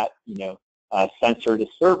offer that, sensor to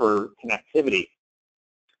server connectivity.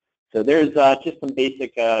 So there's just some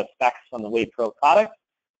basic specs on the WavePro product.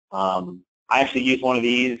 I actually use one of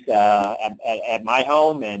these at my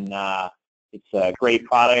home, and it's a great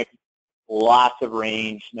product, lots of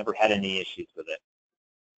range, never had any issues with it.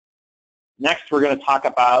 Next, we're going to talk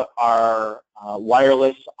about our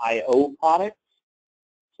wireless I/O products.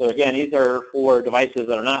 So again, these are for devices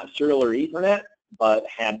that are not serial or Ethernet, but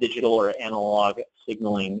have digital or analog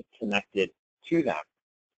signaling connected to them.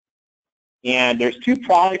 And there's 2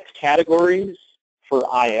 product categories for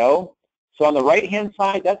I/O. So on the right-hand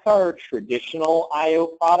side, that's our traditional I/O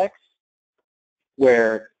products,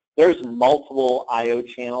 where there's multiple I/O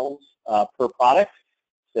channels per product.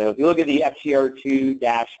 So if you look at the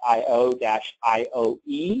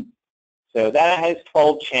FGR2-IO-IOE, so that has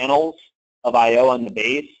 12 channels of I/O on the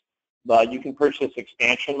base, but you can purchase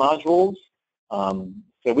expansion modules.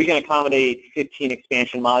 So we can accommodate 15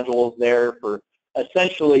 expansion modules there for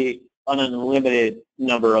essentially an unlimited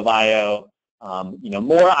number of I/O.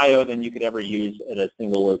 More I/O than you could ever use at a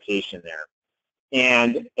single location there.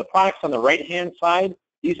 And the products on the right-hand side,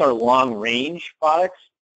 these are long-range products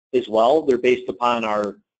as well. They're based upon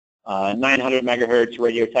our 900 megahertz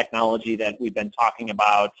radio technology that we've been talking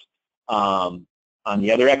about on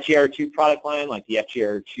the other FGR2 product line, like the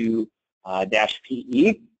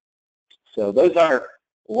FGR2-PE. So those are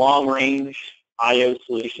long-range I/O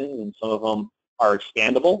solutions, and some of them are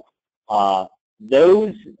expandable.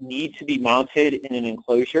 Those need to be mounted in an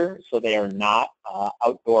enclosure, so they are not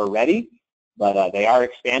outdoor ready, but they are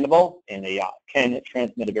expandable, and they can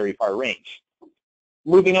transmit a very far range.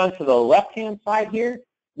 Moving on to the left-hand side here,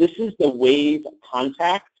 this is the Wave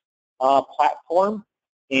Contact platform,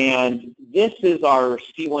 and this is our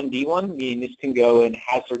C1D1, meaning this can go in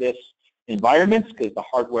hazardous environments because the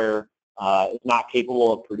hardware is not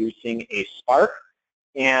capable of producing a spark.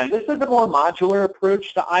 And this is a more modular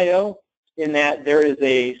approach to I/O, in that there is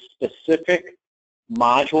a specific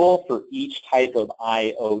module for each type of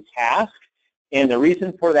I/O task. And the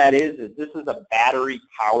reason for that is this is a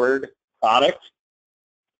battery-powered product.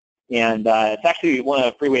 And it's actually one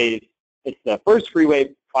of FreeWave, it's the first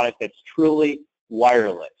FreeWave product that's truly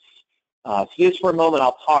wireless. So just for a moment,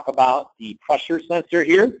 I'll talk about the pressure sensor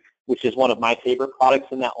here, which is one of my favorite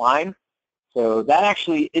products in that line. So that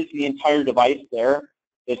actually is the entire device there.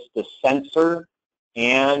 It's the sensor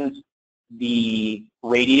and the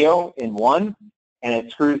radio in one, and it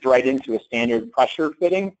screws right into a standard pressure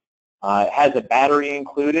fitting. It has a battery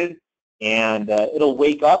included, and it'll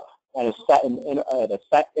wake up at a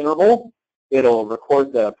set interval, it'll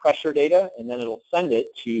record the pressure data, and then it'll send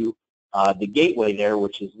it to the gateway there,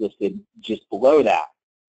 which is listed just below that.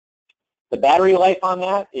 The battery life on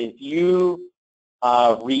that, if you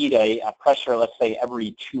read a pressure, let's say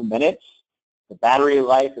every 2 minutes, the battery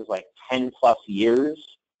life is like 10+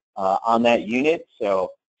 years on that unit.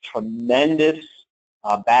 So tremendous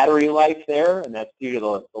battery life there, and that's due to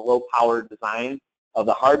the low power design of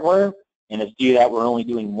the hardware, and it's due that we're only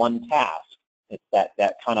doing one task. It's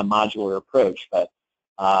that kind of modular approach. But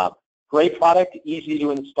great product, easy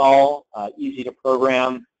to install, easy to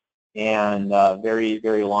program, and very,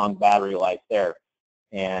 very long battery life there.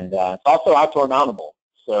 And it's also outdoor mountable,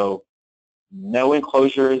 so no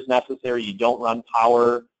enclosure is necessary. You don't run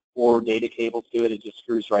power or data cables to it. It just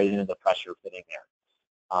screws right into the pressure fitting there.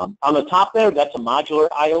 On the top there, that's a modular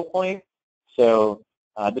I/O point. So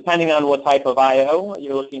depending on what type of I/O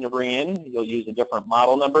you're looking to bring in, you'll use a different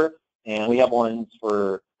model number. And we have ones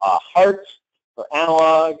for HART, for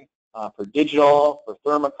analog, for digital, for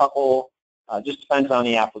thermocouple. Just depends on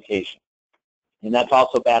the application. And that's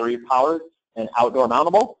also battery powered and outdoor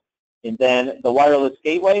mountable. And then the wireless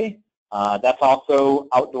gateway, that's also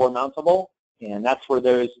outdoor mountable. And that's where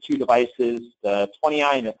those two devices, the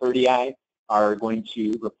 20i and the 30i, are going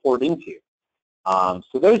to report into.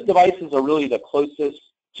 So those devices are really the closest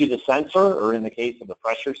to the sensor, or in the case of the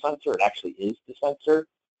pressure sensor, it actually is the sensor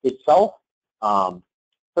itself.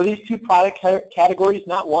 For these two product categories,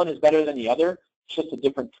 not one is better than the other. It's just a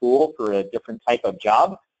different tool for a different type of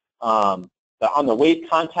job. But on the wave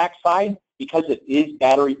contact side, because it is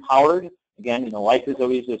battery powered, again, life is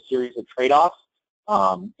always a series of trade-offs.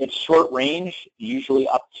 It's short range, usually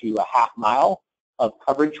up to a half mile of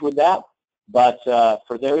coverage with that. But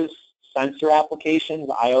for those sensor applications,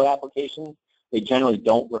 I/O applications, they generally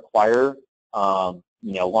don't require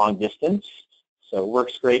long distance. So it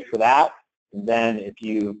works great for that. And then if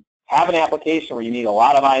you have an application where you need a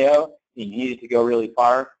lot of I/O and you need it to go really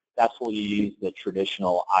far, that's where you use the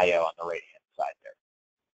traditional I/O on the right-hand side there.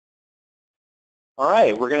 All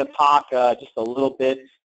right, we're going to talk just a little bit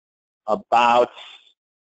about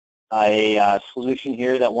a solution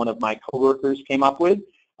here that one of my coworkers came up with.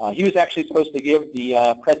 He was actually supposed to give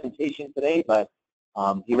the presentation today, but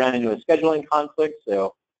he ran into a scheduling conflict,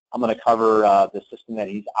 so I'm going to cover the system that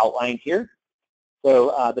he's outlined here.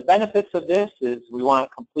 So the benefits of this is we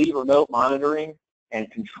want complete remote monitoring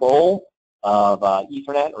and control of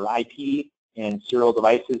Ethernet or IP and serial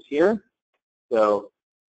devices here. So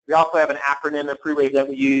we also have an acronym at FreeWave that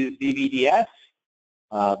we use, VVDS,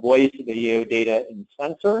 Voice, Video, Data, and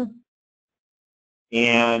Sensor.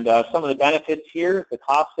 And some of the benefits here, the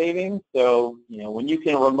cost savings. So when you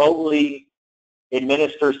can remotely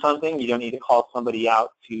administer something, you don't need to call somebody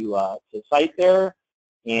out to site there,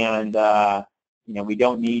 and we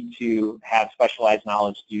don't need to have specialized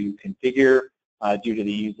knowledge to configure due to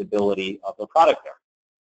the usability of the product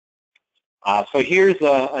there. So here's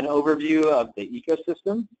an overview of the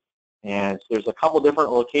ecosystem, and so there's a couple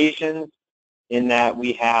different locations in that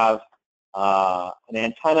we have an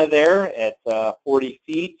antenna there at 40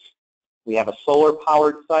 feet. We have a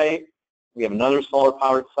solar-powered site. We have another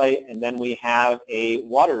solar-powered site, and then we have a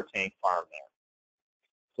water tank farm there.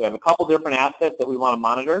 So we have a couple different assets that we want to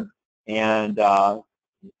monitor and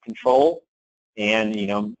control,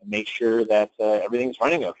 and make sure that everything's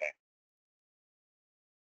running okay.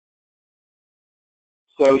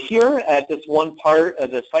 So here at this one part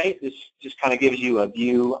of the site, this just kind of gives you a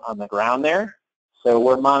view on the ground there. So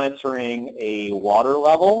we're monitoring a water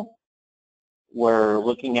level. We're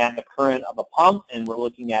looking at the current of a pump, and we're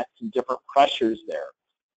looking at some different pressures there.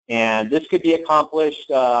 And this could be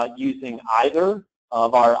accomplished using either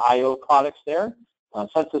of our I/O products there.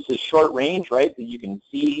 Since this is short range, right, that you can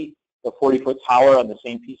see the 40-foot tower on the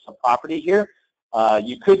same piece of property here,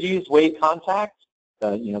 you could use wave contact,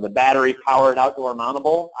 the battery-powered outdoor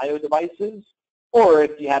mountable I/O devices, or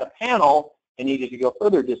if you had a panel and needed to go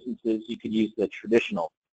further distances, you could use the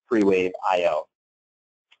traditional FreeWave I/O.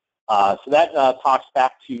 So that talks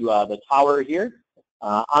back to the tower here.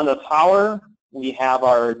 On the tower, we have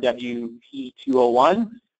our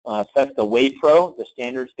WP201. So that's the WavePro, the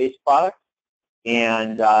standards-based product.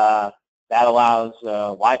 And that allows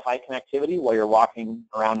Wi-Fi connectivity while you're walking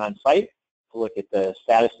around on site to look at the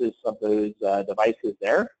statuses of those devices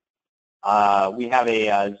there. We have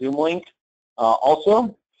a Zoom link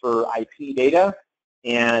also for IP data.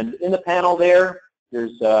 And in the panel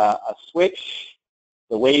there's a switch,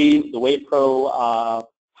 the WavePro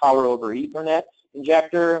power over Ethernet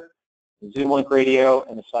injector, the Zoom link radio,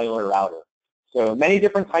 and a cellular router. So many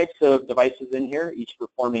different types of devices in here, each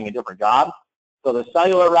performing a different job. So the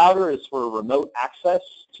cellular router is for remote access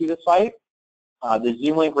to the site. The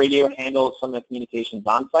Zoom Link radio handles some of the communications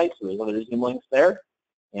on site, so there's other Zoom Links there.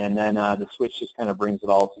 And then the switch just kind of brings it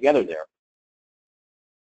all together there.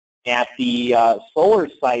 At the solar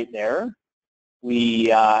site there, we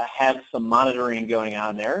have some monitoring going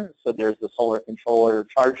on there. So there's the solar controller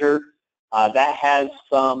charger. That has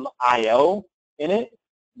some I/O in it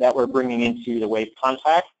that we're bringing into the Wave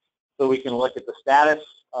contact. So we can look at the status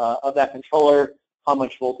of that controller, how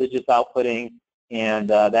much voltage it's outputting, and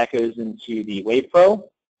that goes into the WavePro,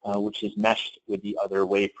 which is meshed with the other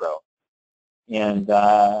WavePro. And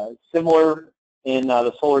similar in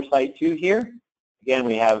the solar site too here, again,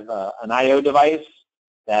 we have an I/O device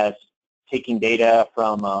that's taking data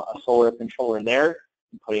from a solar controller there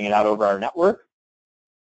and putting it out over our network.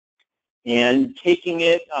 And taking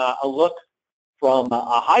it a look from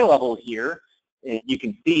a high level here, you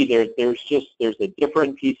can see there's a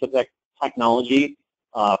different piece of technology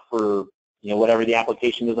for whatever the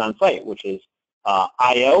application is on site, which is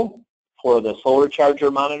I/O for the solar charger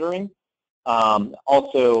monitoring.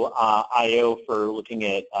 Also I/O for looking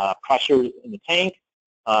at pressures in the tank,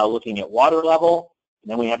 looking at water level. And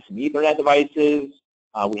then we have some Ethernet devices.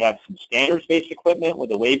 We have some standards-based equipment with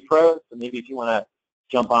the WavePro. So maybe if you want to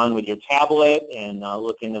jump on with your tablet and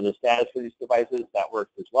look into the status of these devices, that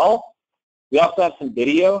works as well. We also have some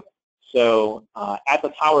video. So at the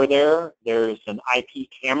tower there's an IP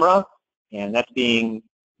camera, and that's being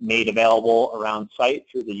made available around site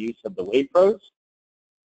through the use of the WavePros.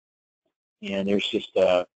 And there's just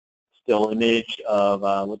a still image of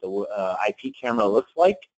what the IP camera looks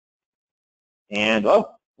like. And,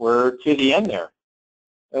 oh, we're to the end there.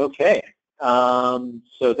 Okay,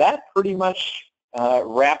 so that pretty much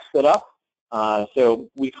wraps it up. So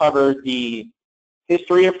we covered the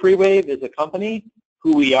history of FreeWave as a company,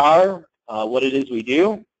 who we are, what it is we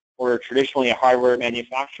do. We're traditionally a hardware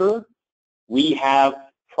manufacturer. We have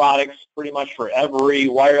products pretty much for every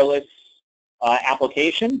wireless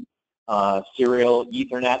application, serial,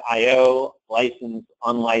 Ethernet, I/O, licensed,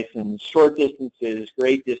 unlicensed, short distances,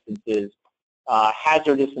 great distances,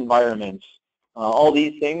 hazardous environments, all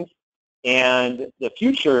these things. And the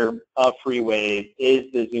future of FreeWave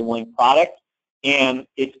is the Zoom Link product and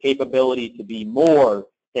its capability to be more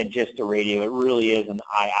than just a radio. It really is an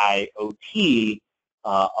IIoT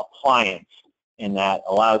appliance, and that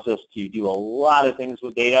allows us to do a lot of things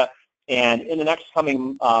with data. And in the next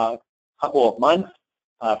coming couple of months,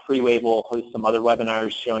 FreeWave will host some other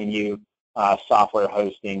webinars showing you software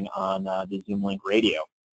hosting on the Zoom Link radio.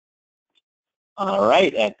 All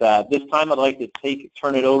right, at this time I'd like to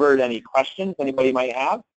turn it over to any questions anybody might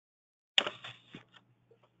have.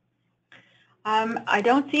 I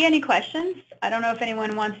don't see any questions. I don't know if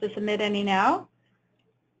anyone wants to submit any now.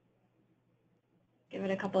 Give it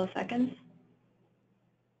a couple of seconds.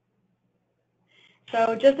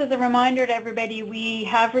 So just as a reminder to everybody, we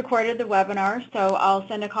have recorded the webinar, so I'll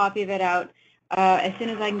send a copy of it out as soon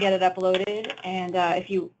as I can get it uploaded. And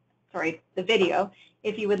the video.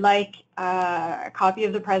 If you would like a copy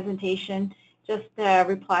of the presentation, just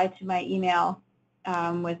reply to my email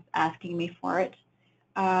with asking me for it.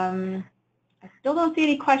 I still don't see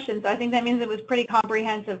any questions. I think that means it was pretty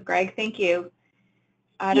comprehensive, Greg. Thank you.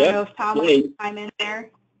 I don't know if Tom wants to chime in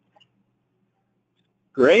there.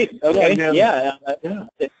 Great. Okay. Yeah.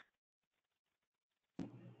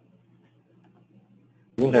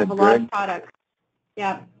 We have a lot of products.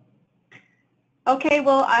 Yeah. Okay,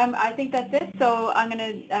 well, I think that's it. So I'm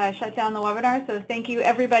going to shut down the webinar. So thank you,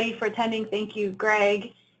 everybody, for attending. Thank you,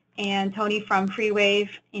 Greg and Tony from FreeWave.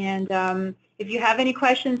 And if you have any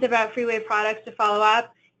questions about FreeWave products to follow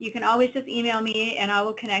up, you can always just email me, and I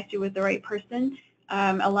will connect you with the right person.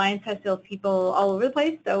 Alliance has salespeople all over the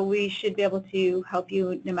place, so we should be able to help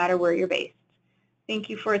you no matter where you're based. Thank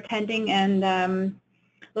you for attending, and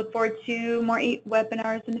look forward to more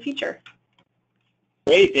webinars in the future.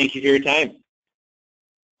 Great. Thank you for your time.